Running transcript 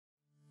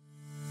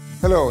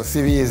Hello,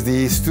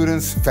 CVSD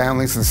students,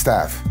 families, and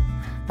staff.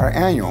 Our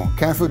annual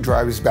canned food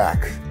drive is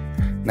back.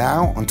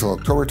 Now until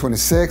October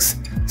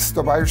 26th,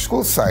 stop by your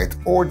school site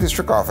or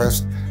district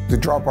office to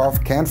drop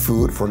off canned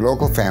food for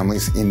local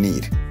families in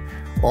need.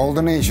 All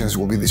donations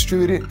will be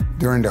distributed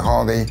during the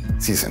holiday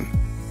season.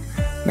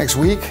 Next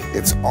week,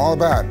 it's all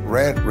about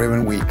Red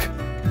Ribbon Week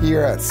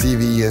here at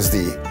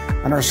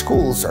CVSD, and our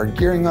schools are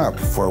gearing up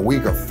for a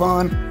week of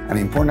fun and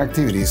important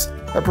activities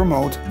that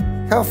promote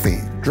healthy,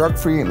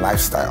 drug-free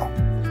lifestyle.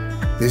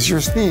 This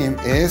year's theme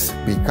is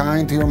Be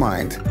Kind to Your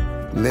Mind,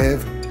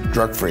 Live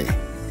Drug-Free.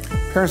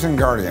 Parents and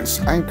guardians,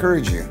 I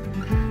encourage you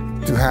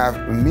to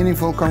have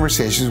meaningful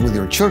conversations with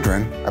your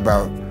children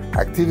about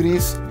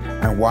activities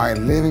and why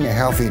living a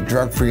healthy,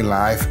 drug-free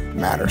life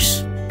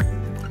matters.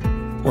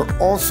 We're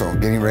also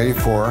getting ready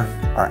for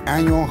our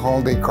annual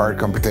holiday card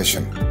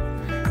competition.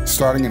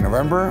 Starting in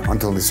November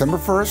until December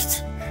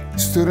 1st,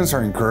 students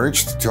are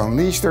encouraged to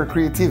unleash their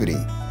creativity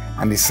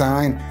and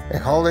design a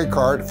holiday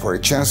card for a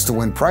chance to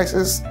win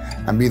prizes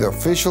and be the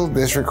official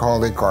district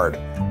holiday card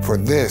for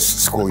this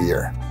school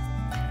year.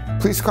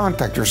 Please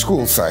contact your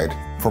school site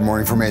for more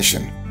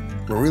information.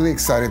 We're really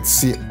excited to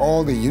see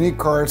all the unique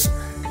cards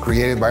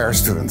created by our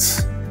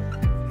students.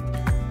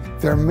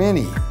 There are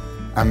many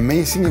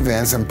amazing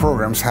events and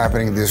programs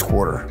happening this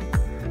quarter.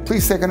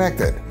 Please stay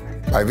connected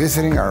by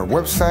visiting our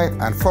website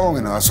and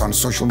following us on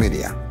social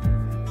media.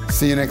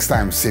 See you next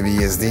time,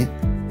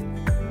 CVSD.